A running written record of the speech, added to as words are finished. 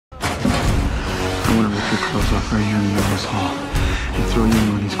want to rip your clothes off right here in the middle of this hall and throw you in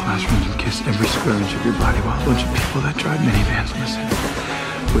one of these classrooms and kiss every square inch of your body while a bunch of people that drive minivans listen,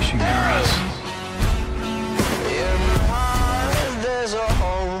 wishing they were us. In my heart, there's a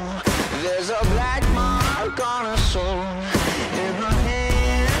hole. There's a black mark on her soul. In her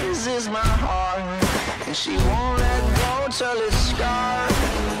hands is my heart, and she won't let go till it's scarred.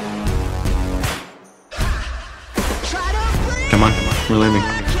 Come on, we're leaving.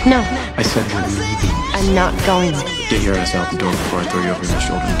 No, I said we're leaving. I'm not going. Get your ass out the door before I throw you over your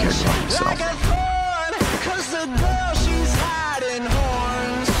shoulder and carry you off myself.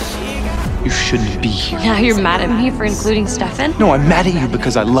 You shouldn't be here. Now you're mad at me for including Stefan? No, I'm mad at you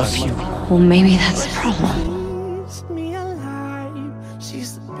because I love you. Well, maybe that's the problem.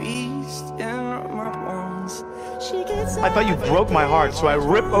 I thought you broke my heart, so I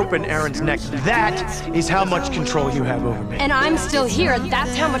rip open Aaron's neck. That is how much control you have over me. And I'm still here.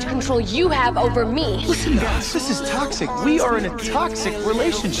 That's how much control you have over me. Listen, guys, this is toxic. We are in a toxic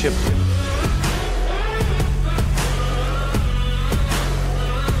relationship.